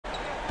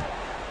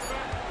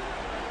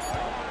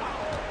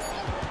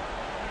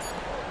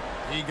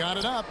He got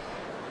it up.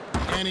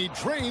 And he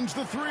drains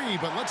the three.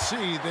 But let's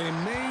see. They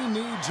may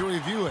need to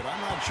review it.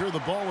 I'm not sure the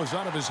ball was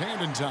out of his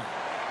hand in time.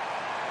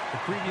 The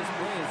previous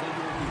play is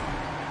under review.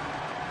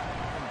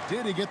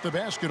 Did he get the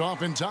basket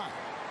off in time?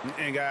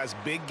 And guys,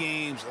 big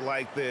games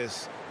like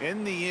this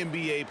in the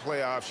NBA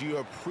playoffs, you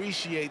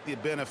appreciate the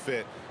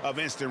benefit of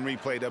instant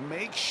replay to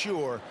make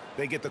sure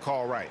they get the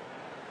call right.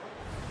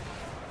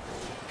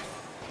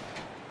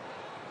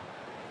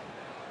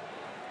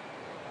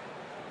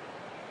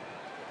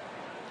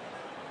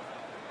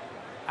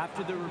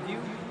 After the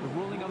review, the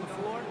ruling on the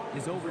floor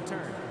is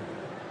overturned.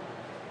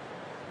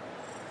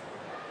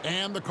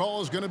 And the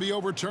call is going to be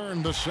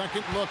overturned. The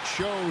second look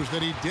shows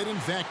that he did, in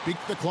fact, beat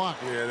the clock.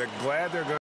 Yeah, they're glad they're going